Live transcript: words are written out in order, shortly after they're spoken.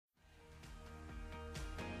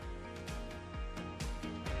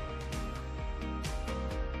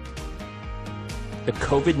The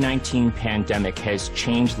COVID-19 pandemic has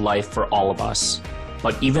changed life for all of us.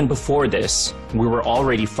 But even before this, we were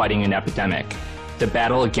already fighting an epidemic, the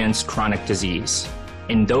battle against chronic disease.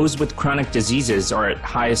 And those with chronic diseases are at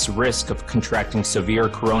highest risk of contracting severe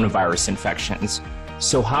coronavirus infections.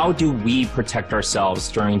 So how do we protect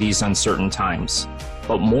ourselves during these uncertain times?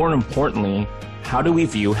 But more importantly, how do we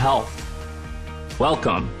view health?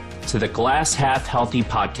 Welcome to the Glass Half Healthy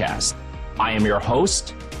podcast. I am your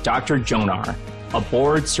host, Dr. Jonar, a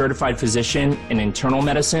board-certified physician in internal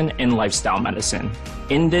medicine and lifestyle medicine.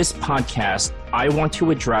 In this podcast, I want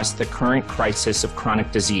to address the current crisis of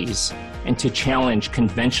chronic disease and to challenge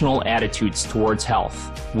conventional attitudes towards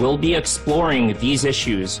health. We'll be exploring these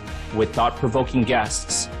issues with thought-provoking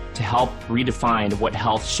guests to help redefine what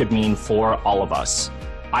health should mean for all of us.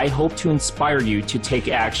 I hope to inspire you to take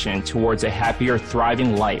action towards a happier,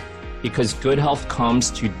 thriving life because good health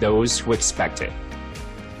comes to those who expect it.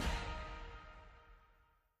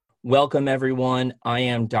 Welcome, everyone. I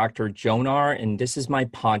am Dr. Jonar, and this is my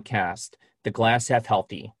podcast, The Glass Half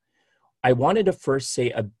Healthy. I wanted to first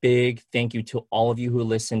say a big thank you to all of you who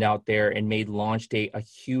listened out there and made launch day a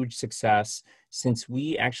huge success, since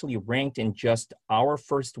we actually ranked in just our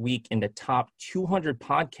first week in the top 200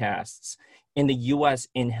 podcasts in the U.S.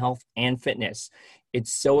 in health and fitness.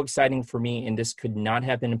 It's so exciting for me, and this could not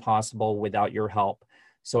have been possible without your help.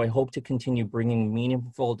 So I hope to continue bringing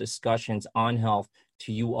meaningful discussions on health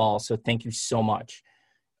to you all. So thank you so much.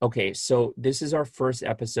 Okay, so this is our first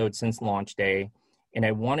episode since launch day, and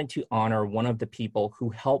I wanted to honor one of the people who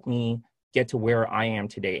helped me get to where I am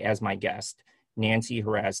today as my guest, Nancy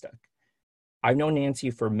Hrastuk. I've known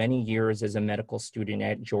Nancy for many years as a medical student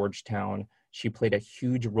at Georgetown. She played a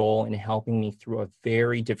huge role in helping me through a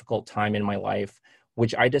very difficult time in my life,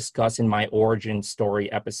 which I discuss in my origin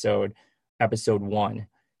story episode 1.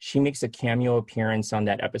 She makes a cameo appearance on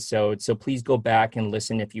that episode, so please go back and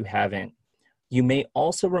listen if you haven't. You may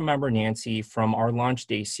also remember Nancy from our Launch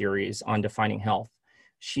Day series on defining health.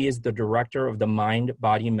 She is the director of the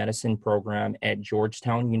Mind-Body Medicine program at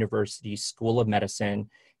Georgetown University School of Medicine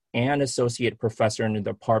and associate professor in the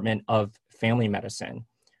Department of Family Medicine.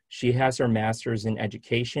 She has her master's in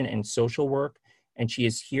education and social work, and she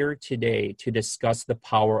is here today to discuss the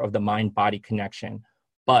power of the mind-body connection.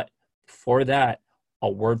 But before that, a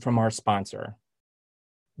word from our sponsor.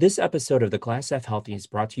 This episode of the Glass Half Healthy is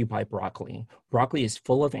brought to you by broccoli. Broccoli is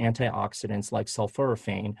full of antioxidants like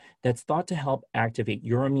sulforaphane that's thought to help activate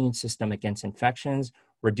your immune system against infections,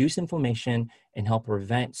 reduce inflammation, and help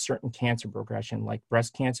prevent certain cancer progression like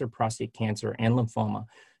breast cancer, prostate cancer, and lymphoma.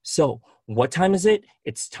 So, what time is it?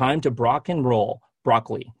 It's time to rock and roll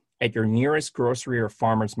broccoli at your nearest grocery or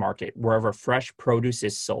farmer's market, wherever fresh produce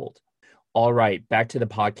is sold. All right, back to the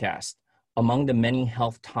podcast. Among the many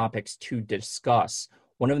health topics to discuss,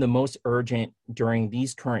 one of the most urgent during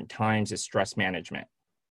these current times is stress management.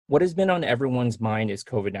 What has been on everyone's mind is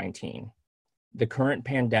COVID-19. The current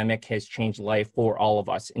pandemic has changed life for all of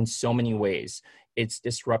us in so many ways. It's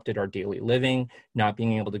disrupted our daily living, not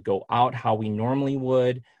being able to go out how we normally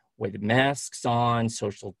would, with masks on,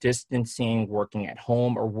 social distancing, working at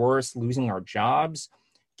home, or worse, losing our jobs,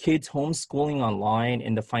 kids homeschooling online,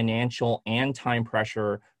 and the financial and time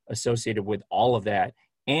pressure associated with all of that,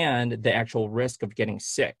 and the actual risk of getting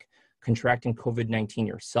sick, contracting COVID-19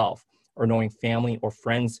 yourself, or knowing family or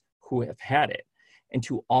friends who have had it. And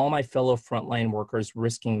to all my fellow frontline workers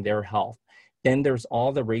risking their health. Then there's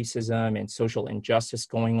all the racism and social injustice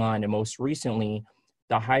going on, and most recently,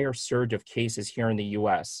 the higher surge of cases here in the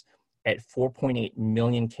US at 4.8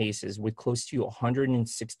 million cases with close to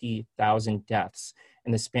 160,000 deaths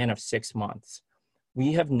in the span of 6 months.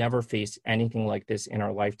 We have never faced anything like this in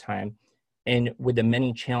our lifetime. And with the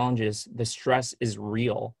many challenges, the stress is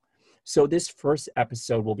real. So this first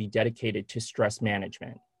episode will be dedicated to stress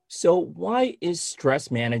management. So why is stress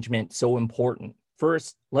management so important?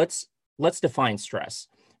 First, let's define stress.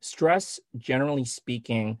 Stress, generally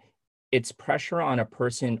speaking, it's pressure on a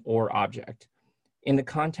person or object. In the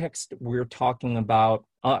context, we're talking about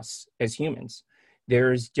us as humans.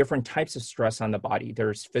 There's different types of stress on the body.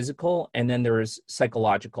 There's physical, and then there's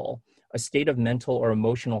psychological, a state of mental or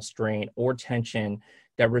emotional strain or tension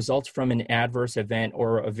that results from an adverse event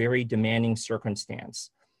or a very demanding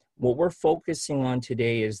circumstance. What we're focusing on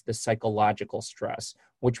today is the psychological stress,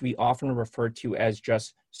 which we often refer to as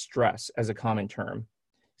just stress as a common term.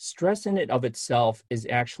 Stress in and of itself is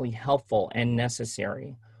actually helpful and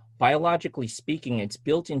necessary. Biologically speaking, it's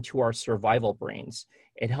built into our survival brains.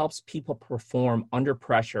 It helps people perform under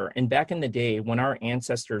pressure. And back in the day, when our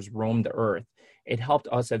ancestors roamed the earth, it helped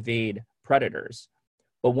us evade predators.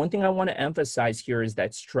 But one thing I want to emphasize here is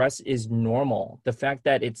that stress is normal. The fact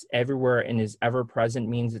that it's everywhere and is ever present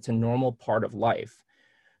means it's a normal part of life.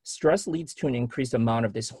 Stress leads to an increased amount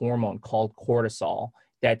of this hormone called cortisol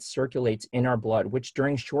that circulates in our blood, which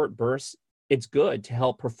during short bursts, it's good to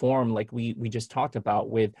help perform, like we just talked about,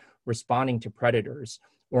 with responding to predators,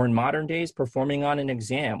 or in modern days, performing on an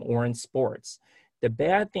exam or in sports. The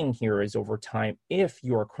bad thing here is over time, if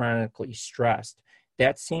you are chronically stressed,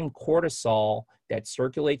 that same cortisol that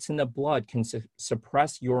circulates in the blood can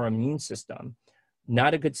suppress your immune system.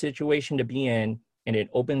 Not a good situation to be in, and it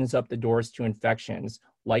opens up the doors to infections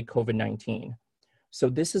like COVID-19. So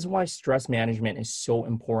this is why stress management is so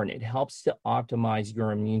important. It helps to optimize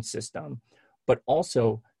your immune system, but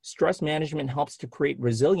also stress management helps to create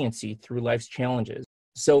resiliency through life's challenges.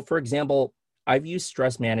 So for example, I've used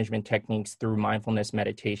stress management techniques through mindfulness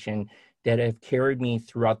meditation that have carried me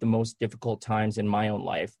throughout the most difficult times in my own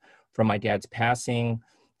life, from my dad's passing,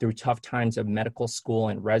 through tough times of medical school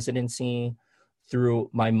and residency, through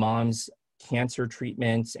my mom's cancer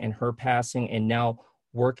treatments and her passing, and now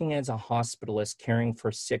working as a hospitalist caring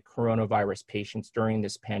for sick coronavirus patients during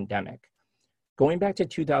this pandemic. Going back to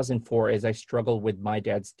 2004, as I struggled with my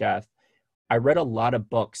dad's death, I read a lot of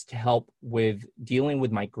books to help with dealing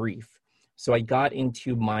with my grief. So I got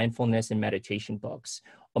into mindfulness and meditation books.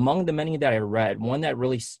 Among the many that I read, one that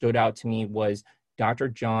really stood out to me was Dr.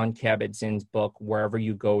 Jon Kabat-Zinn's book, Wherever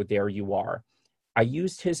You Go, There You Are. I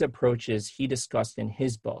used his approaches he discussed in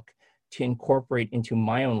his book to incorporate into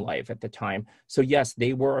my own life at the time. So yes,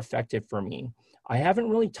 they were effective for me. I haven't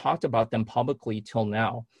really talked about them publicly till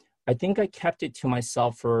now. I think I kept it to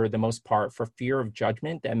myself for the most part for fear of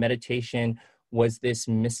judgment, that meditation was this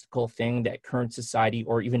mystical thing that current society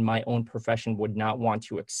or even my own profession would not want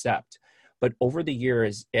to accept. But over the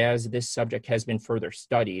years, as this subject has been further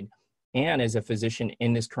studied, and as a physician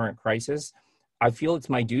in this current crisis, I feel it's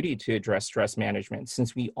my duty to address stress management,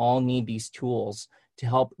 since we all need these tools to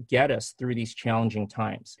help get us through these challenging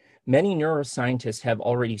times. Many neuroscientists have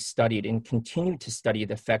already studied and continue to study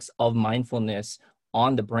the effects of mindfulness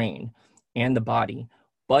on the brain and the body.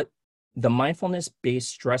 But the mindfulness-based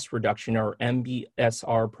stress reduction, or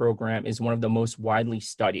MBSR program, is one of the most widely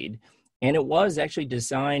studied. And it was actually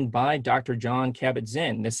designed by Dr. Jon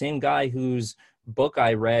Kabat-Zinn, the same guy whose book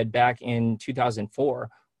I read back in 2004,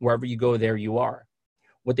 Wherever You Go, There You Are.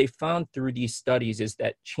 What they found through these studies is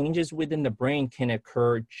that changes within the brain can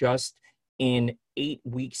occur just in 8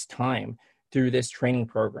 weeks' time through this training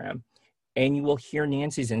program. And you will hear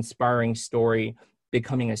Nancy's inspiring story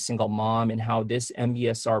becoming a single mom and how this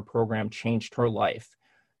MBSR program changed her life.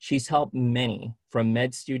 She's helped many, from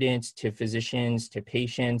med students to physicians to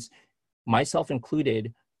patients, myself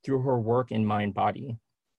included, through her work in mind body.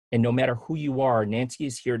 And no matter who you are, Nancy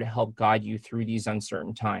is here to help guide you through these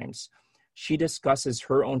uncertain times. She discusses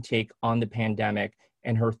her own take on the pandemic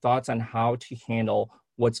and her thoughts on how to handle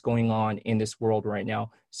what's going on in this world right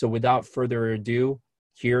now. So without further ado,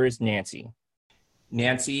 here is Nancy.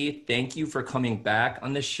 Nancy, thank you for coming back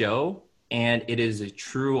on the show. And it is a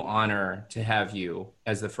true honor to have you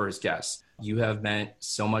as the first guest. You have meant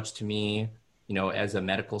so much to me, as a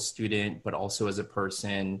medical student, but also as a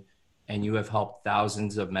person. And you have helped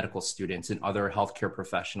thousands of medical students and other healthcare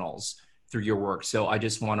professionals through your work. So I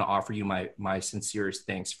just want to offer you my sincerest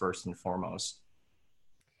thanks first and foremost.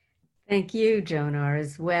 Thank you, Jonar,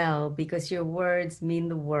 as well, because your words mean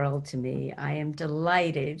the world to me. I am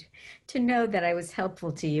delighted to know that I was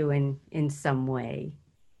helpful to you in some way.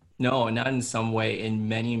 No, not in some way, in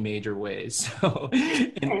many major ways. So,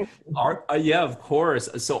 yeah, of course.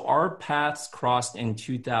 So our paths crossed in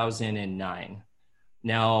 2009.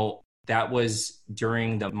 Now, that was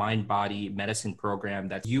during the mind body medicine program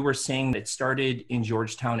that you were saying that started in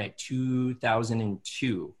Georgetown at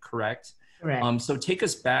 2002, correct? Correct. So take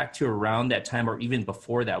us back to around that time or even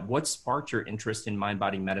before that. What sparked your interest in mind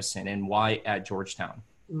body medicine and why at Georgetown?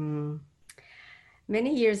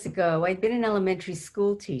 Many years ago, I'd been an elementary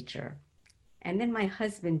school teacher, and then my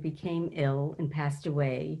husband became ill and passed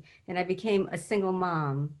away, and I became a single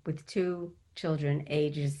mom with 2 children,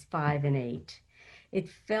 ages 5 and 8. It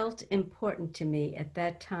felt important to me at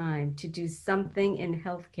that time to do something in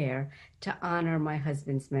healthcare to honor my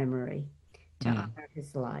husband's memory, to honor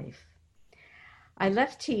his life. I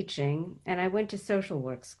left teaching and I went to social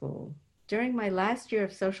work school. During my last year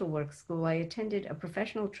of social work school, I attended a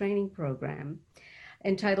professional training program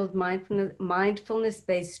entitled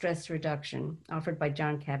Mindfulness-Based Stress Reduction, offered by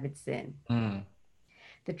Jon Kabat-Zinn.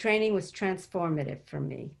 The training was transformative for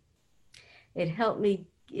me. It helped me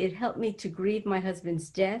to grieve my husband's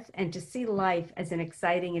death and to see life as an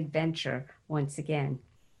exciting adventure once again.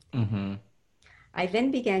 I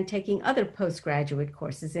then began taking other postgraduate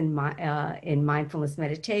courses in mindfulness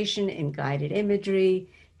meditation, in guided imagery,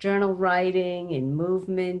 journal writing, in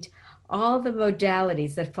movement, all the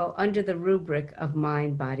modalities that fall under the rubric of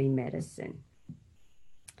mind-body medicine.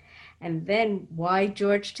 And then why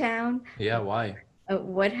Georgetown? Yeah, why?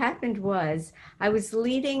 What happened was I was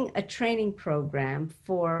leading a training program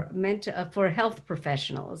for health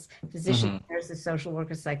professionals, physicians, Hmm. nurses, social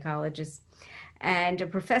workers, psychologists, and a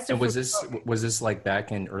professor And for was this like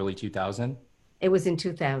back in early 2000? it was in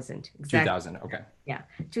 2000, exactly. 2000. Okay. Yeah,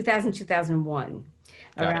 2000, 2001,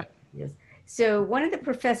 Got around it. years. So one of the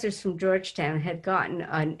professors from Georgetown had gotten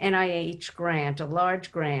an NIH grant, a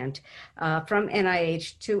large grant from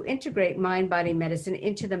NIH to integrate mind-body medicine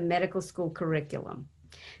into the medical school curriculum.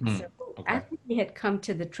 Hmm. So Okay. after he had come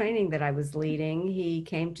to the training that I was leading, he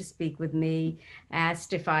came to speak with me,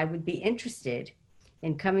 asked if I would be interested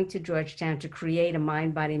in coming to Georgetown to create a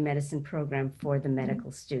mind-body medicine program for the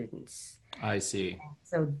medical students. I see.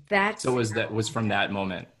 So So was from that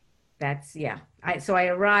moment. yeah. So I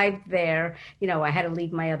arrived there, I had to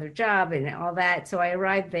leave my other job and all that. So I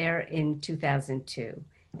arrived there in 2002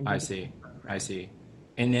 and I began. see. I see.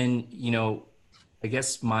 And then, I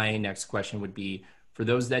guess my next question would be for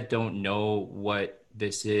those that don't know what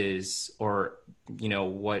this is or,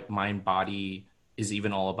 what mind body is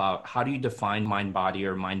even all about, how do you define mind body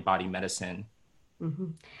or mind body medicine?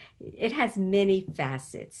 Mhm. It has many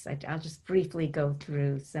facets. I'll just briefly go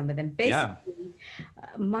through some of them. Yeah. Basically,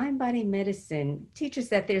 mind body medicine teaches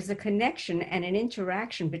that there's a connection and an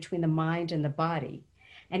interaction between the mind and the body,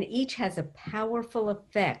 and each has a powerful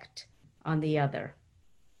effect on the other.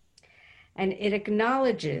 And it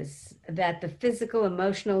acknowledges that the physical,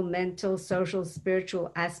 emotional, mental, social,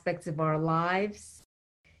 spiritual aspects of our lives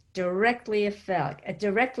directly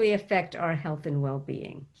affect our health and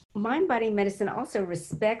well-being. Mind-body medicine also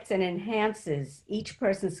respects and enhances each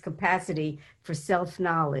person's capacity for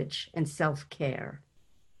self-knowledge and self-care.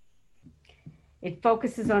 It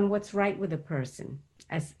focuses on what's right with a person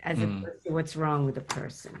as Mm, opposed to what's wrong with a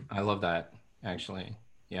person. I love that, actually.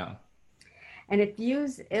 Yeah. And it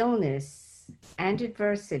views illness and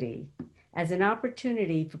adversity as an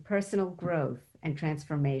opportunity for personal growth and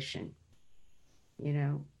transformation. You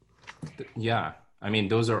know, Yeah. I mean,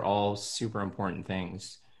 those are all super important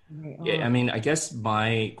things. they Yeah, are. I mean, I guess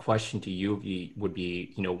my question to you would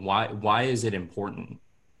be, why is it important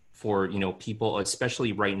for, people,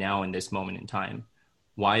 especially right now in this moment in time?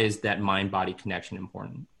 Why is that mind-body connection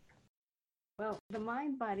important? Well, the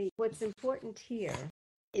mind body, what's important here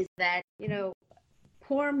is that,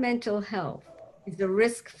 poor mental health is a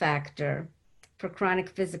risk factor for chronic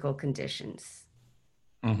physical conditions.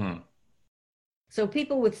 Hmm. So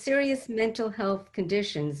people with serious mental health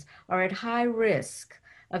conditions are at high risk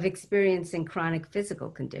of experiencing chronic physical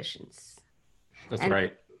conditions. That's And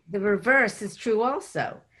right. the reverse is true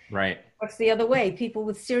also. Right. What's the other way? People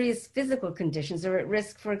with serious physical conditions are at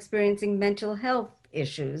risk for experiencing mental health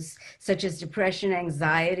issues such as depression,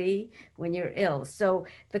 anxiety when you're ill. So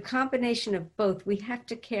the combination of both, we have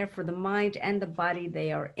to care for the mind and the body.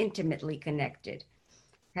 They are intimately connected.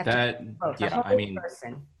 Have to care That, for both, the yeah, I whole mean,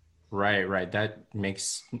 person. right, right. That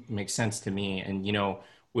makes sense to me. And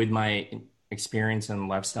with my experience in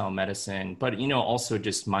lifestyle medicine, but also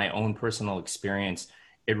just my own personal experience,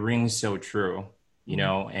 it rings so true,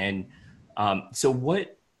 Mhm. and so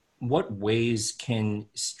what ways can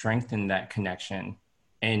strengthen that connection?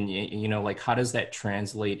 And like how does that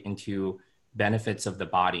translate into benefits of the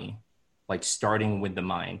body, like starting with the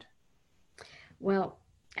mind? Well,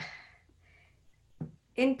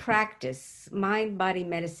 in practice, mind body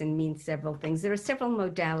medicine means several things. There are several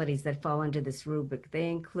modalities that fall under this rubric. They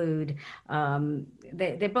include,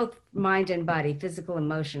 they're both mind and body, physical,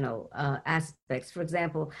 emotional aspects. For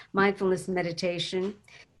example, mindfulness meditation.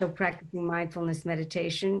 So, practicing mindfulness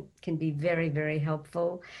meditation can be very, very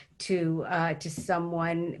helpful to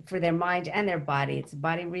someone for their mind and their body. It's a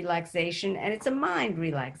body relaxation and it's a mind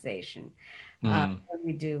relaxation. Mm, When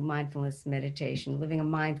we do mindfulness meditation, living a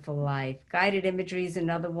mindful life. Guided imagery is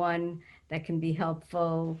another one that can be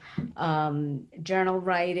helpful. Journal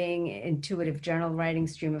writing, intuitive journal writing,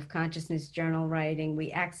 stream of consciousness journal writing.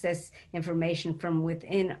 We access information from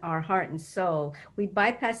within our heart and soul. We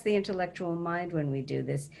bypass the intellectual mind when we do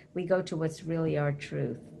this. We go to what's really our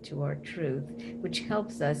truth, to our truth, which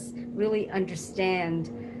helps us really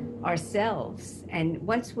understand ourselves. And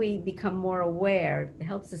once we become more aware, it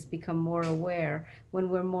helps us become more aware. When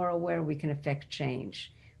we're more aware, we can affect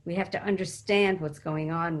change. We have to understand what's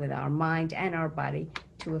going on with our mind and our body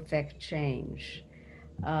to affect change.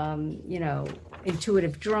 You know,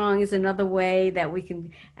 intuitive drawing is another way that we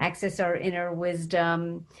can access our inner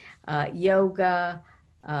wisdom. Yoga,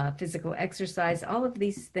 physical exercise, all of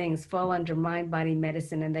these things fall under mind body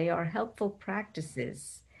medicine, and they are helpful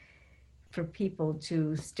practices for people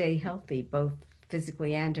to stay healthy, both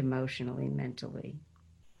physically and emotionally, mentally.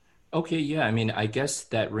 Okay, yeah. I mean, I guess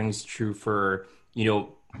that rings true for,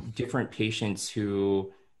 different patients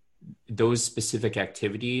who those specific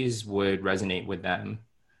activities would resonate with them.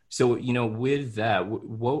 So, with that,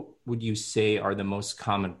 what would you say are the most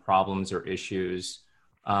common problems or issues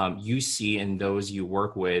you see in those you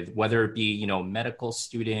work with, whether it be, medical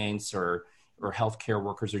students or healthcare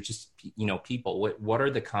workers or just, people? What are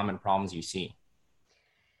the common problems you see?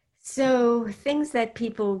 So, things that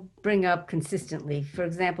people bring up consistently, for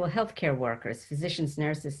example, healthcare workers, physicians,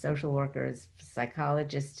 nurses, social workers,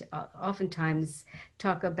 psychologists, oftentimes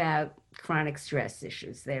talk about chronic stress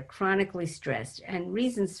issues. They're chronically stressed, and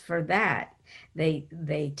reasons for that,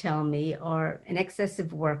 they tell me, are an excessive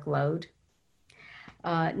workload,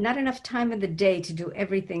 not enough time in the day to do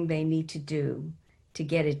everything they need to do to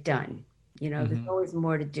get it done. You know, there's Hmm. always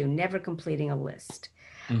more to do, never completing a list.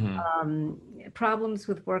 Hmm. Problems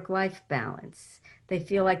with work-life balance. They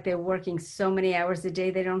feel like they're working so many hours a day,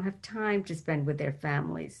 they don't have time to spend with their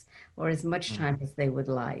families or as much time as they would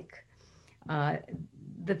like. Uh,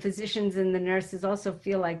 the physicians and the nurses also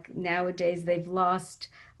feel like nowadays they've lost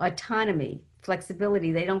autonomy,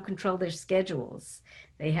 flexibility. They don't control their schedules.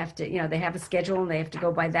 They have to, they have a schedule and they have to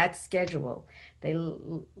go by that schedule. They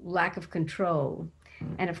lack of control.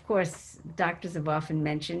 And of course, doctors have often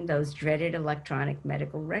mentioned those dreaded electronic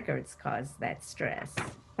medical records cause that stress.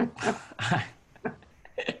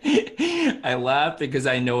 I laugh because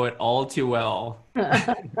I know it all too well.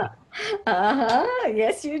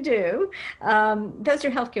 Yes, you do. Those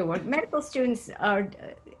are healthcare work. Medical students are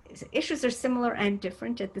issues are similar and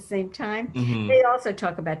different at the same time. Hmm. They also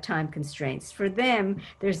talk about time constraints. For them,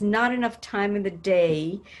 there's not enough time in the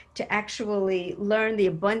day to actually learn the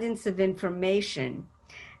abundance of information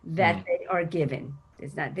that they are given. They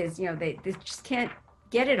just can't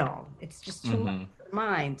get it all. It's just too much Hmm. for the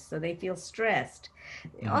mind, so they feel stressed.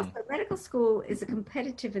 Also, Hmm. medical school is a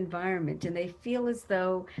competitive environment, and they feel as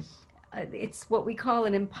though it's what we call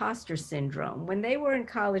an imposter syndrome. When they were in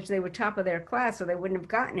college, they were top of their class, so they wouldn't have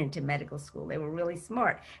gotten into medical school. They were really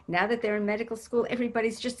smart. Now that they're in medical school,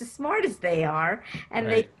 everybody's just as smart as they are, and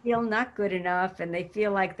they Right. feel not good enough, and they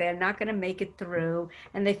feel like they're not going to make it through,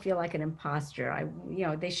 and they feel like an imposter.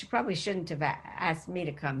 They probably shouldn't have asked me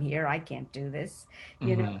to come here. I can't do this, Hmm.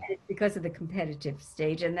 and it's because of the competitive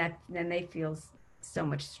stage, and then they feel so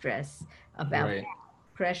much stress about Right.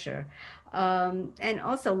 pressure, and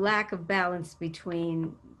also lack of balance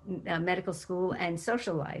between medical school and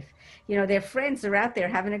social life. Their friends are out there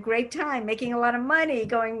having a great time, making a lot of money,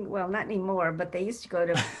 going, well, not anymore, but they used to go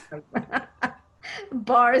to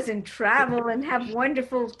bars and travel and have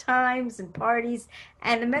wonderful times and parties.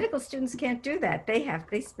 And the medical students can't do that.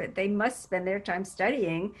 They must spend their time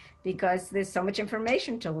studying because there's so much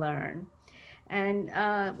information to learn. And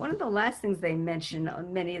one of the last things they mention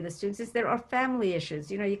on many of the students is there are family issues.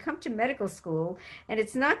 You come to medical school, and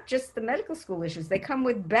it's not just the medical school issues. They come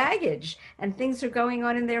with baggage, and things are going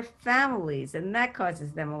on in their families, and that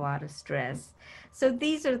causes them a lot of stress. So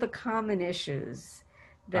these are the common issues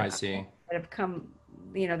I that see. that have come,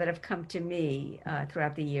 that have come to me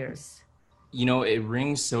throughout the years. It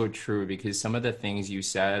rings so true because some of the things you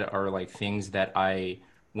said are like things that I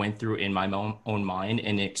went through in my own mind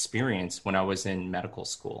and experienced when I was in medical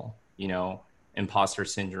school, imposter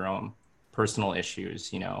syndrome, personal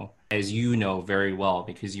issues, as you know very well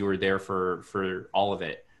because you were there for all of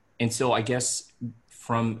it. And so I guess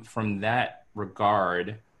from that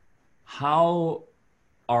regard, how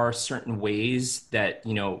are certain ways that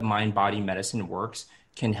mind body medicine works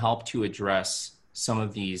can help to address some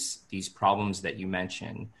of these problems that you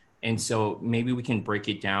mentioned. And so maybe we can break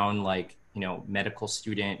it down like medical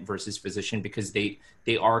student versus physician because they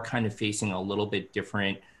are kind of facing a little bit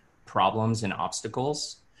different problems and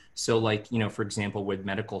obstacles. So like for example with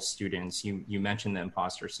medical students, you mentioned the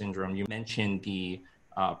imposter syndrome, you mentioned the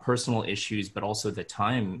personal issues but also the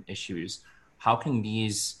time issues. How can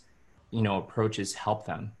these approaches help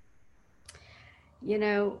them? You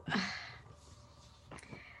know,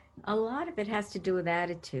 A lot of it has to do with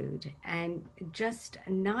attitude and just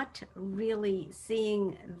not really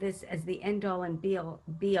seeing this as the end all and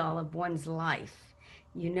be all of one's life.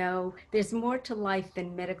 There's more to life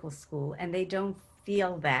than medical school, and they don't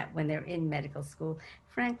feel that when they're in medical school.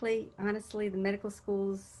 Frankly, honestly, the medical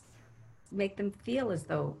schools make them feel as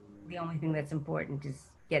though the only thing that's important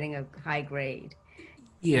is getting a high grade.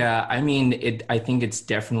 Yeah, I mean, I think it's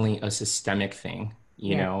definitely a systemic thing,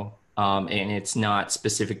 Yeah. and it's not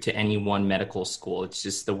specific to any one medical school. It's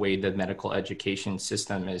just the way the medical education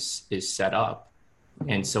system is set up,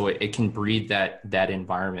 Yeah. and so it can breed that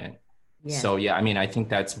environment. Yes. So yeah, I mean, I think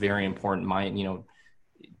that's very important.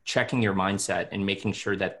 Checking your mindset and making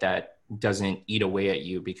sure that doesn't eat away at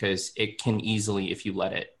you because it can easily if you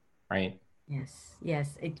let it, right? Yes,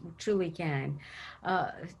 yes, it truly can.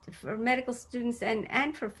 Uh, for medical students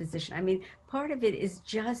and for physician, I mean, part of it is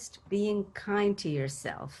just being kind to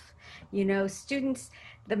yourself. You know, students,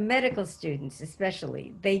 the medical students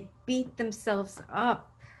especially, they beat themselves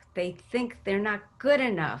up. They think they're not good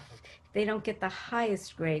enough. If they don't get the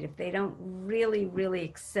highest grade, if they don't really, really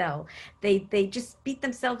excel, they just beat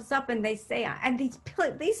themselves up and they say, and these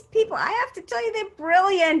people, I have to tell you, they're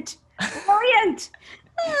brilliant, brilliant.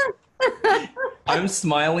 I'm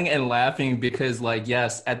smiling and laughing because, like,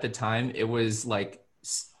 yes, at the time it was like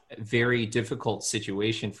very difficult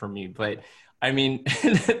situation for me. But I mean,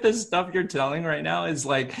 the stuff you're telling right now is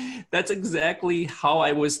like, that's exactly how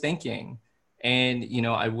I was thinking. And,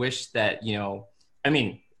 I wish that, I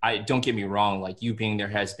mean, I don't get me wrong, like you being there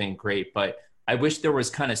has been great, but I wish there was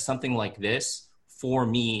kind of something like this for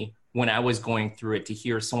me when I was going through it to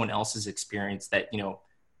hear someone else's experience that,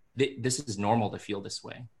 this is normal to feel this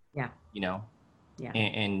way, Yeah, you know? yeah,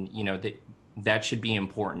 And that should be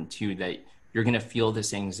important too, that you're going to feel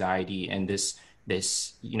this anxiety and this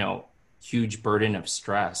huge burden of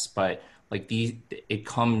stress, but like it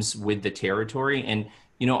comes with the territory. And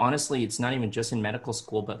honestly, it's not even just in medical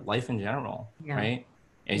school but life in general, yeah, right?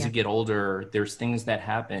 As yeah, you get older, there's things that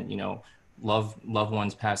happen, loved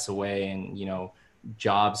ones pass away, and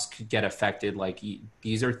jobs could get affected. Like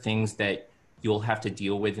these are things that you'll have to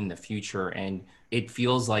deal with in the future, and it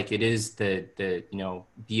feels like it is the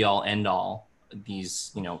be all end all,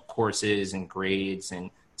 these courses and grades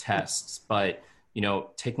and tests, but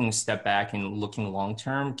taking a step back and looking long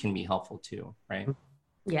term can be helpful too, right?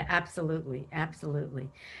 yeah, absolutely, absolutely.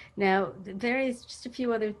 Now, there is just a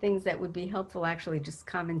few other things that would be helpful, actually, just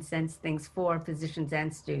common sense things for physicians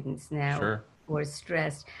and students now Sure. who are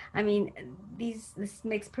stressed. I mean, this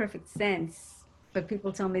makes perfect sense, but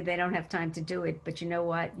people tell me they don't have time to do it. But you know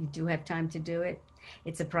what? You do have time to do it.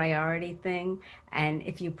 It's a priority thing. And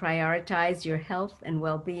if you prioritize your health and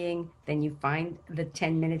well-being, then you find the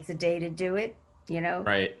 10 minutes a day to do it, you know,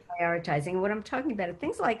 Right. prioritizing. What I'm talking about are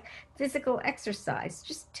things like physical exercise,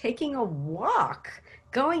 just taking a walk,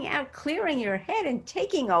 going out, clearing your head and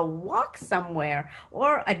taking a walk somewhere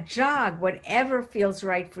or a jog, whatever feels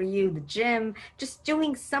right for you, the gym, just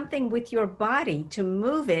doing something with your body to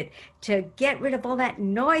move it, to get rid of all that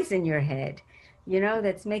noise in your head.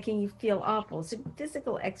 That's making you feel awful. So,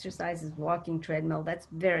 physical exercises, walking, treadmill, that's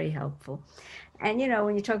very helpful. And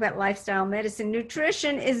when you talk about lifestyle medicine,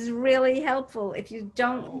 nutrition is really helpful. If you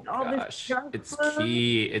don't eat Oh all this gosh, junk it's food,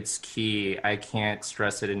 key. It's key. I can't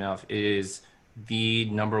stress it enough. It is the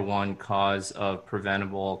number one cause of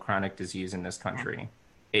preventable chronic disease in this country.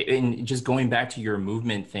 And just going back to your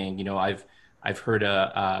movement thing, I've heard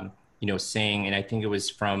a saying, and I think it was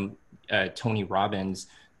from Tony Robbins,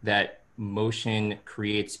 that motion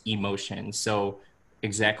creates emotion. So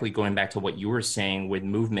exactly going back to what you were saying with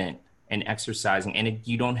movement and exercising, and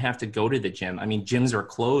you don't have to go to the gym. I mean, gyms are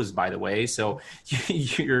closed, by the way, so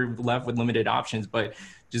you're left with limited options. But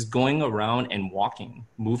just going around and walking,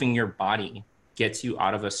 moving your body, gets you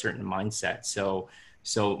out of a certain mindset.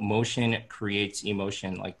 So motion creates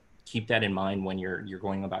emotion. Like keep that in mind when you're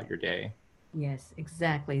going about your day. yes,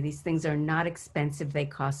 exactly. These things are not expensive. They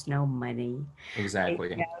cost no money.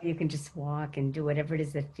 Exactly. You can just walk and do whatever it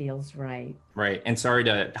is that feels right. Right. And sorry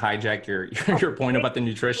to hijack your Oh, your point about the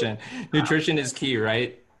nutrition. Nutrition is key,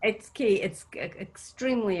 right? it's key. It's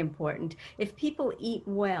extremely important. If people eat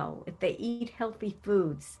well, if they eat healthy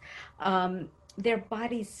foods, their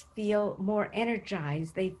bodies feel more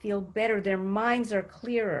energized. They feel better. Their minds are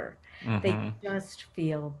clearer. They Hmm. just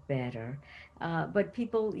feel better. But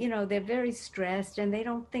people, they're very stressed and they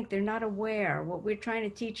don't think, they're not aware. What we're trying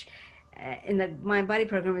to teach in the Mind Body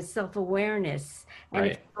program is self-awareness. And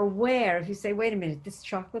if Right. you're aware, if you say, wait a minute, this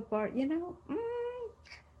chocolate bar,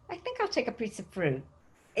 I think I'll take a piece of fruit.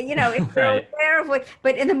 If you're Right. aware of what,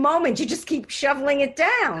 but in the moment, you just keep shoveling it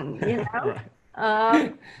down. Right.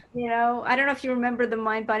 Um, I don't know if you remember the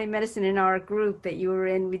Mind Body Medicine in our group that you were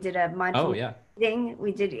in. We did a Oh mindful yeah. eating.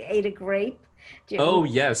 We did ate a grape. Oh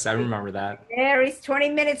yes, I remember that. There is 20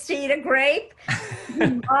 minutes to eat a grape.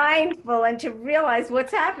 Be mindful and to realize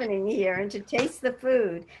what's happening here and to taste the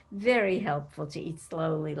food. Very helpful to eat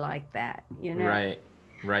slowly like that. Right.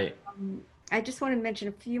 Right. I just want to mention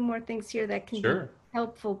a few more things here that can be Sure.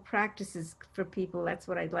 helpful practices for people. That's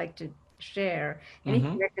what I'd like to share.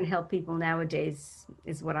 Anything Mm-hmm. that can help people nowadays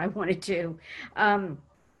is what I want to do. Um,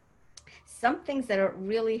 some things that are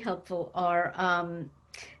really helpful are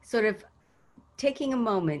sort of taking a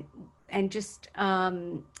moment and just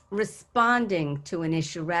responding to an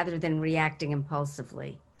issue rather than reacting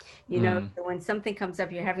impulsively. You know, Mm, so when something comes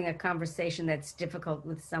up, you're having a conversation that's difficult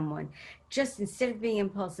with someone, just instead of being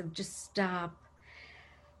impulsive, just stop,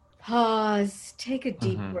 pause, take a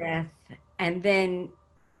deep mm-hmm. breath, and then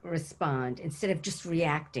respond instead of just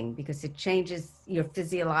reacting, because it changes your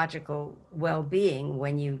physiological well-being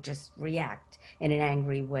when you just react in an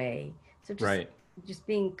angry way. So Right. just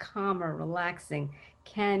being calmer, relaxing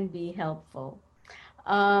can be helpful.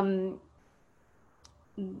 Um,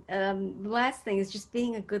 the last thing is just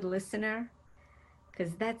being a good listener,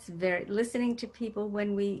 because that's very listening to people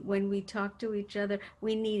when we talk to each other.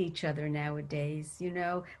 We need each other nowadays. You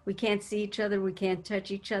know, we can't see each other, we can't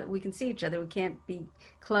touch each other. We can see each other, we can't be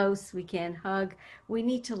close, we can't hug. We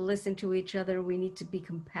need to listen to each other, we need to be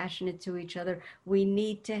compassionate to each other, we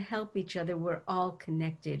need to help each other. We're all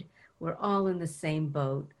connected, we're all in the same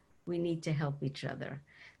boat. We need to help each other.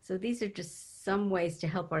 So these are just some ways to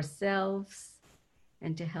help ourselves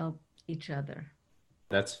and to help each other.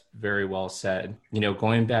 That's very well said.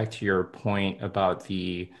 Going back to your point about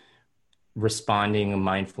the responding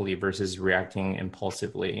mindfully versus reacting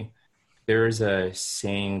impulsively, there's a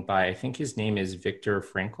saying by, I think his name is Viktor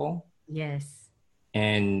Frankl. Yes.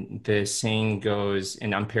 And the saying goes,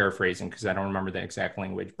 and I'm paraphrasing because I don't remember the exact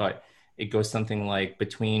language, but it goes something like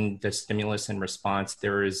between the stimulus and response,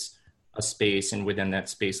 there is a space, and within that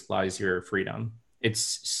space lies your freedom.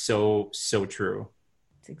 It's so, so true.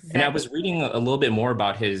 It's And I exactly. was reading a little bit more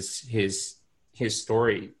about his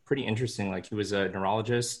story. Pretty interesting. Like he was a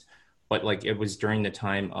neurologist, but like it was during the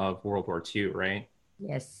time of World War II, right?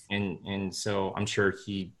 Yes. And so I'm sure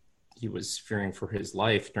he was fearing for his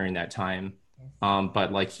life during that time. Yes.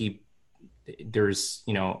 But like there's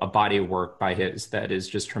a body of work by his that is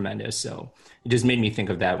just tremendous. So it just made me think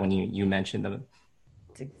of that when you mentioned the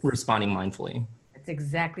It's, ex- responding mindfully. it's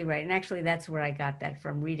exactly right. And actually, that's where I got that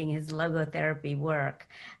from, reading his logotherapy work,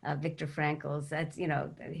 Viktor Frankl's. That's,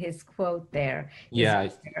 his quote there is, Yeah,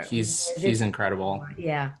 this, he's incredible.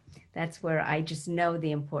 yeah, that's where I just know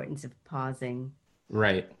the importance of pausing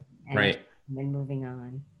Right, and right. then moving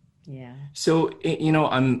on. Yeah. So,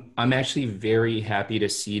 I'm actually very happy to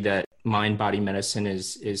see that mind body medicine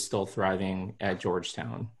is still thriving at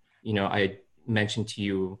Georgetown. I mentioned to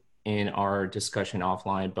you in our discussion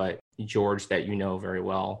offline, but George, that you know very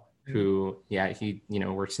well, Yeah. who, yeah, he,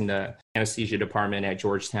 works in the anesthesia department at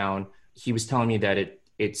Georgetown. He was telling me that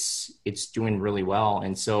it's doing really well.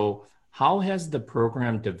 And so, how has the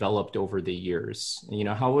program developed over the years?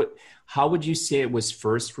 How would you say it was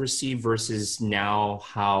first received versus now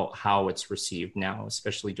how it's received now,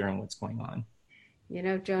 especially during what's going on? You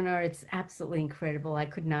know, Jonah, it's absolutely incredible. I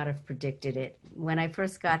could not have predicted it. When I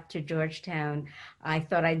first got to Georgetown, I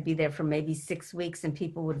thought I'd be there for maybe 6 weeks and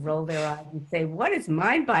people would roll their eyes and say, "What is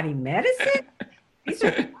mind body medicine? These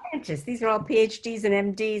are scientists. These are all PhDs and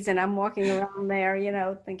MDs." And I'm walking around there,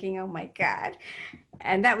 thinking, "Oh my God."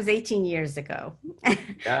 And that was 18 years ago.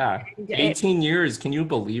 Yeah. And 18 years. Can you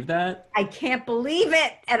believe that? I can't believe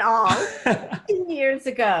it at all. 18 years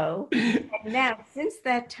ago. And now, since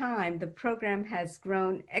that time, the program has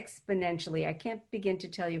grown exponentially. I can't begin to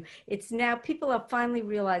tell you. It's now, people are finally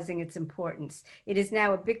realizing its importance. It is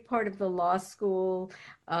now a big part of the law school.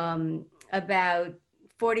 About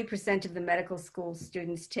 40% of the medical school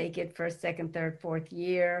students take it first, second, third, fourth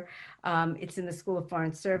year. It's in the School of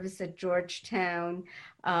Foreign Service at Georgetown.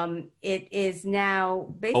 It is now Oh,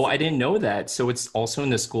 I basically, didn't know that. So it's also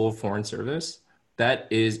in the School of Foreign Service. That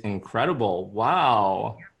is incredible.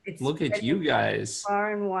 Wow. it's Look at spreading you guys.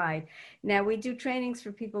 far and wide. Now we do trainings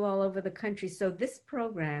for people all over the country. So this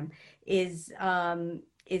program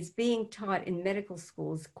is being taught in medical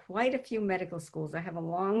schools, quite a few medical schools. I have a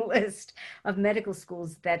long list of medical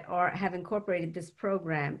schools that have incorporated this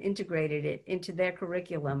program, integrated it into their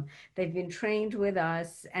curriculum. They've been trained with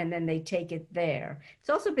us, and then they take it there. It's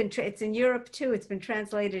also been it's in Europe too. It's been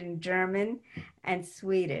translated in German and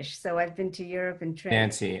Swedish. So I've been to Europe and trained.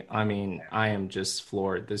 Nancy, I mean, I am just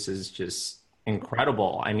floored. This is just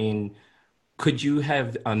incredible. I mean, could you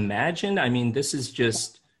have imagined? I mean,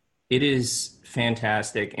 it is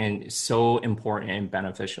fantastic and so important and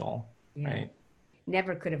beneficial, Yeah. right?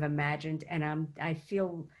 Never could have imagined. And I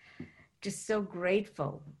feel just so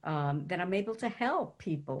grateful that I'm able to help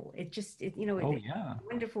people. It's Oh, a yeah.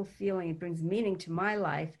 wonderful feeling. It brings meaning to my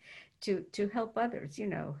life to help others. You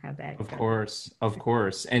know how that Of goes. course, of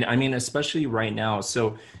course. And I mean, especially right now.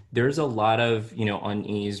 So there's a lot of,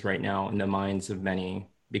 unease right now in the minds of many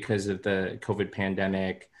because of the COVID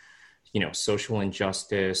pandemic, social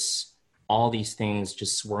injustice, all these things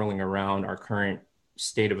just swirling around our current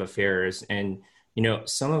state of affairs. And,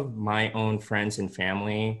 some of my own friends and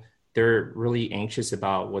family, they're really anxious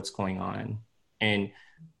about what's going on. And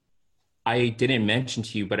I didn't mention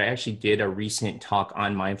to you, but I actually did a recent talk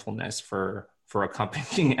on mindfulness for a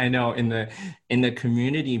company I know in the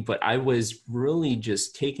community, but I was really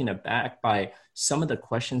just taken aback by some of the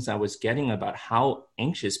questions I was getting about how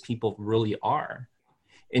anxious people really are.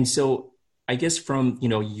 And so I guess from,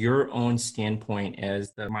 your own standpoint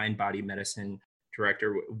as the mind body medicine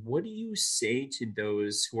director, what do you say to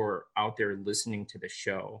those who are out there listening to the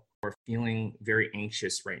show or feeling very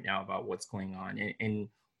anxious right now about what's going on? And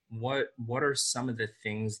what are some of the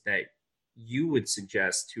things that you would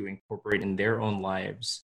suggest to incorporate in their own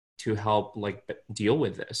lives to help like deal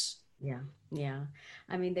with this? Yeah, yeah.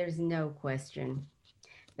 I mean, there's no question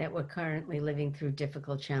that we're currently living through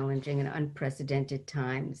difficult, challenging, and unprecedented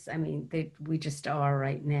times. I mean, we just are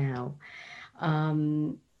right now.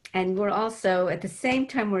 Um, and we're also, at the same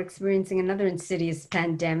time, we're experiencing another insidious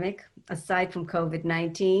pandemic aside from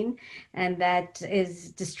COVID-19, and that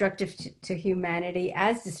is destructive to humanity,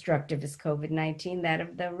 as destructive as COVID-19, that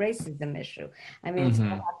of the racism issue. I mean, it's all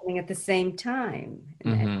Mm-hmm. happening at the same time.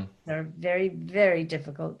 And Mm-hmm. they're very, very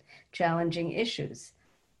difficult, challenging issues.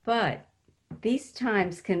 But these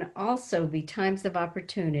times can also be times of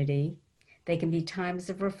opportunity. They can be times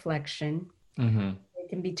of reflection. Mm-hmm. They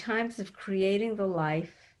can be times of creating the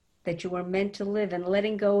life that you were meant to live and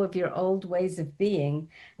letting go of your old ways of being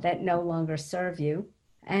that no longer serve you.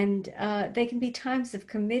 And they can be times of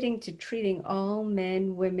committing to treating all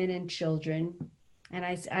men, women, and children, and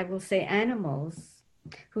I will say animals,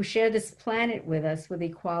 who share this planet with us with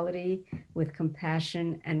equality, with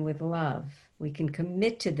compassion, and with love. We can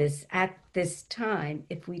commit to this at this time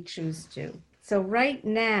if we choose to. So, right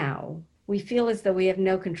now, we feel as though we have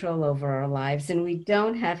no control over our lives, and we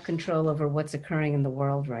don't have control over what's occurring in the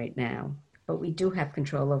world right now. But we do have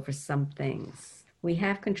control over some things. We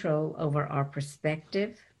have control over our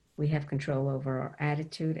perspective, we have control over our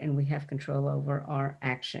attitude, and we have control over our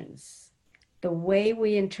actions. The way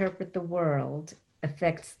we interpret the world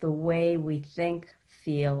affects the way we think,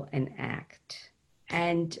 feel, and act.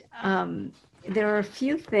 And there are a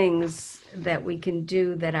few things that we can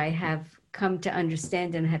do that I have come to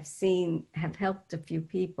understand and have seen have helped a few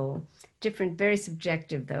people. Different, very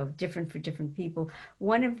subjective though, different for different people.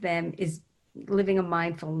 One of them is living a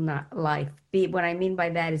mindful life. What I mean by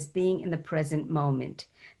that is being in the present moment.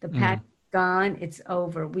 The past is gone, it's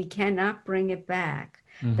over. We cannot bring it back.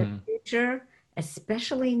 The Mm-hmm. future,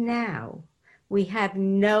 especially now, we have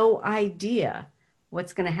no idea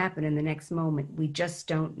what's going to happen in the next moment. We just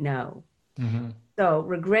don't know. Mm-hmm. So,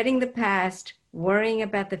 regretting the past, worrying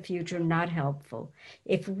about the future, not helpful.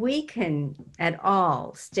 If we can at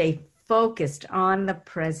all stay focused on the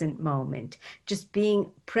present moment, just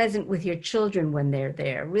being present with your children when they're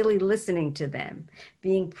there, really listening to them,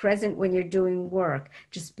 being present when you're doing work,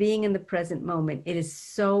 just being in the present moment, it is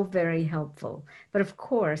so very helpful. But of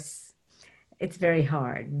course, it's very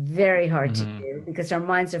hard to Mm-hmm. do because our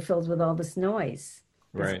minds are filled with all this noise.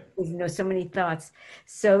 There's, Right. so many thoughts.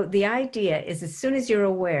 So the idea is as soon as you're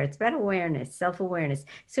aware, it's about awareness, self-awareness.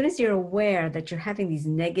 As soon as you're aware that you're having these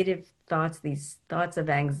negative thoughts, these thoughts of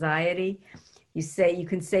anxiety, you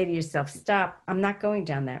can say to yourself, stop, I'm not going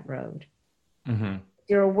down that road. Mm-hmm.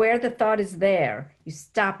 You're aware the thought is there. You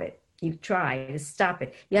stop it. You try to stop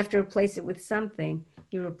it. You have to replace it with something.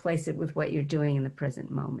 You replace it with what you're doing in the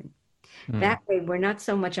present moment. Mm-hmm. That way, we're not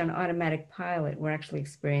so much on automatic pilot, we're actually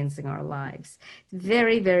experiencing our lives. It's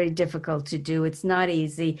very, very difficult to do. It's not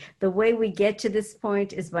easy. The way we get to this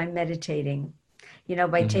point is by meditating,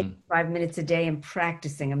 by taking Mm-hmm. 5 minutes a day and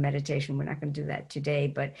practicing a meditation. We're not going to do that today,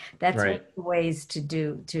 but that's one of Right. the ways to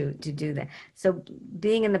do that. So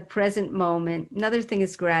being in the present moment. Another thing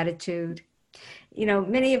is gratitude.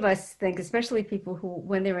 Many of us think, especially people who,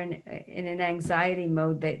 when they're in an anxiety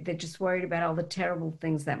mode, they're just worried about all the terrible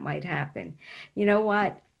things that might happen. You know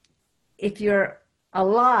what? If you're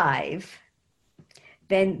alive,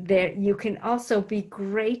 then you can also be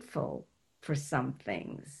grateful for some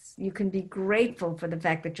things. You can be grateful for the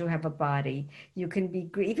fact that you have a body. You can be,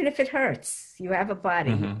 even if it hurts, you have a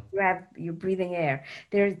body, Mm-hmm. you're breathing air.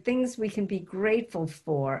 There are things we can be grateful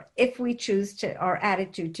for if we choose our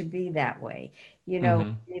attitude to be that way.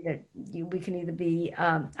 Mm-hmm. We can either be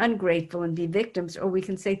ungrateful and be victims, or we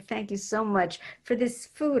can say, thank you so much for this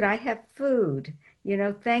food. I have food.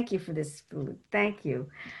 Thank you for this food. Thank you.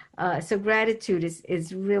 So gratitude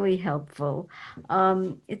is really helpful.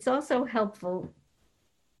 It's also helpful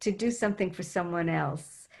to do something for someone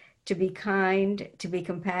else, to be kind, to be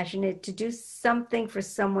compassionate, to do something for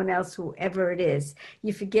someone else, whoever it is.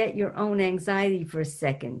 You forget your own anxiety for a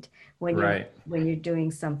second when you're Right. when you're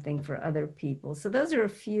doing something for other people. So those are a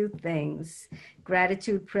few things: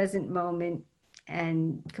 gratitude, present moment,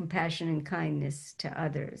 and compassion and kindness to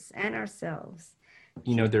others and ourselves.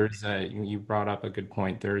 You brought up a good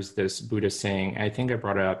point. There's this Buddhist saying, I think I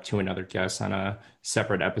brought it up to another guest on a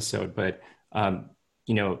separate episode, but, um,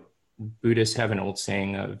 you know, Buddhists have an old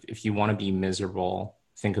saying of, if you want to be miserable,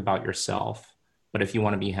 think about yourself. But if you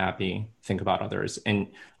want to be happy, think about others. And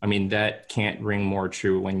I mean, that can't ring more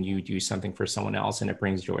true when you do something for someone else and it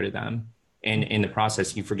brings joy to them. And in the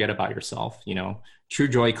process, you forget about yourself. True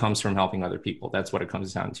joy comes from helping other people. That's what it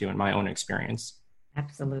comes down to in my own experience.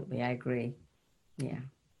 Absolutely, I agree. Yeah.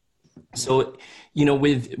 So,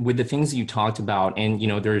 with the things that you talked about, and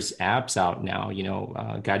there's apps out now,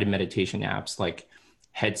 guided meditation apps like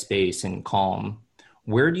Headspace and Calm.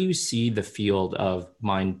 Where do you see the field of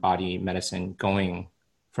mind-body medicine going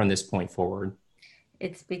from this point forward?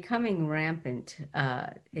 It's becoming rampant.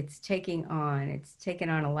 It's taken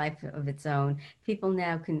on a life of its own. People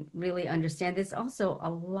now can really understand. There's also a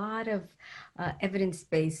lot of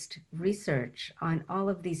evidence-based research on all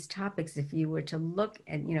of these topics. If you were to look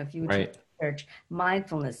at, if you were to Right, research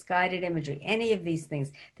mindfulness, guided imagery, any of these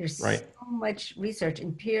things, there's right, so much research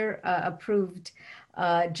in peer approved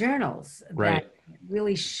journals right. that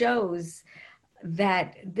really shows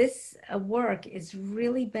that this work is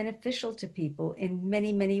really beneficial to people in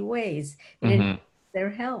many, many ways. It Hmm. enhances their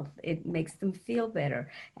health. It makes them feel better.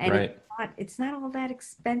 And Right. it's not all that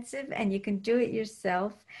expensive, and you can do it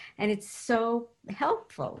yourself, and it's so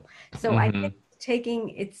helpful. So I Hmm. think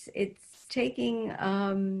it's taking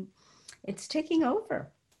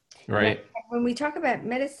over. Now, Right. when we talk about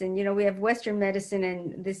medicine, we have Western medicine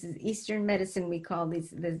and this is Eastern medicine. We call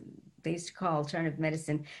they used to call alternative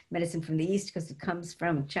medicine from the East because it comes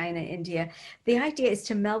from China, India. The idea is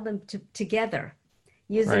to meld them together.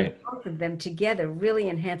 Using Right. both of them together really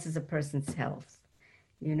enhances a person's health.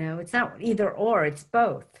 It's not either or, it's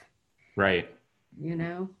both, Right. you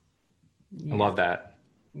know? I Yeah, love that.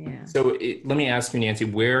 yeah. So let me ask you, Nancy,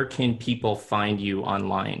 where can people find you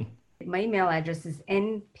online? My email address is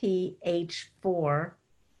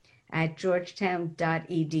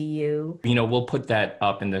nph4@georgetown.edu. We'll put that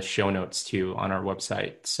up in the show notes too on our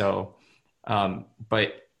website. So,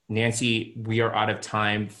 but Nancy, we are out of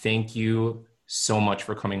time. Thank you so much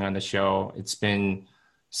for coming on the show. It's been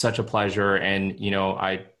such a pleasure. And,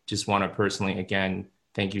 I just want to personally, again,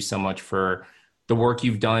 thank you so much for the work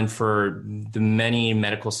you've done for the many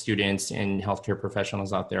medical students and healthcare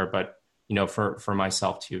professionals out there, but, for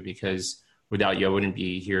myself too, because without you, I wouldn't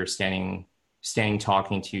be here standing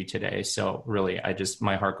talking to you today. So really,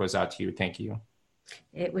 my heart goes out to you. Thank you.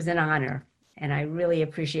 It was an honor, and I really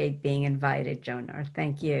appreciate being invited, Jonar.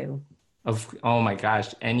 Thank you. Oh my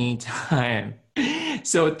gosh, anytime.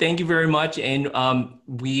 So thank you very much. And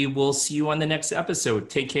we will see you on the next episode.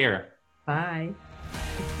 Take care. Bye.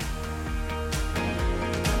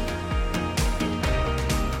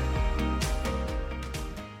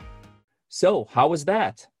 So how was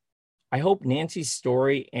that? I hope Nancy's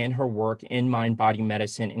story and her work in mind-body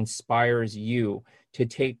medicine inspires you to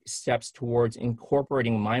take steps towards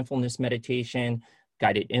incorporating mindfulness meditation,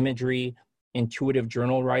 guided imagery, intuitive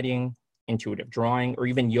journal writing, intuitive drawing, or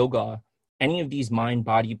even yoga, any of these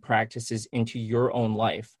mind-body practices into your own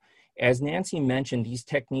life. As Nancy mentioned, these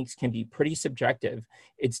techniques can be pretty subjective.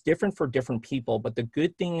 It's different for different people, but the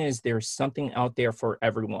good thing is there's something out there for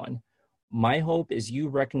everyone. My hope is you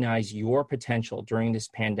recognize your potential during this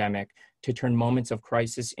pandemic to turn moments of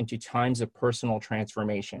crisis into times of personal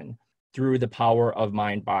transformation through the power of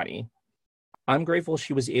mind-body. I'm grateful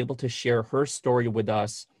she was able to share her story with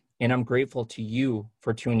us, and I'm grateful to you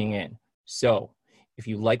for tuning in. So, if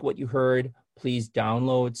you like what you heard, please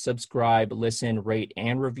download, subscribe, listen, rate,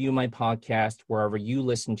 and review my podcast wherever you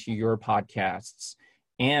listen to your podcasts,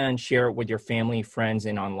 and share it with your family, friends,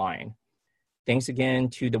 and online. Thanks again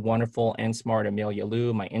to the wonderful and smart Amelia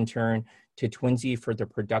Liu, my intern, to Twinsy for the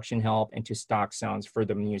production help, and to Stock Sounds for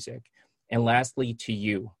the music. And lastly, to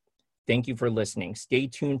you. Thank you for listening. Stay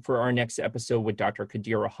tuned for our next episode with Dr.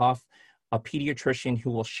 Kadira Huff, a pediatrician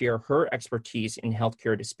who will share her expertise in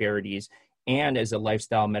healthcare disparities and as a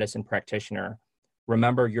lifestyle medicine practitioner.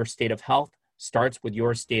 Remember, your state of health starts with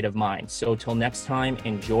your state of mind. So till next time,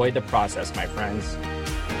 enjoy the process, my friends.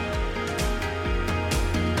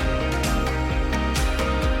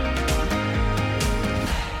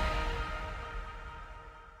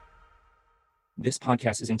 This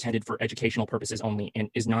podcast is intended for educational purposes only and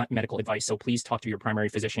is not medical advice, so please talk to your primary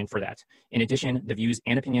physician for that. In addition, the views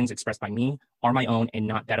and opinions expressed by me are my own and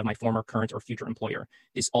not that of my former, current, or future employer.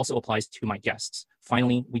 This also applies to my guests.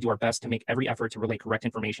 Finally, we do our best to make every effort to relay correct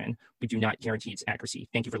information. We do not guarantee its accuracy.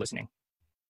 Thank you for listening.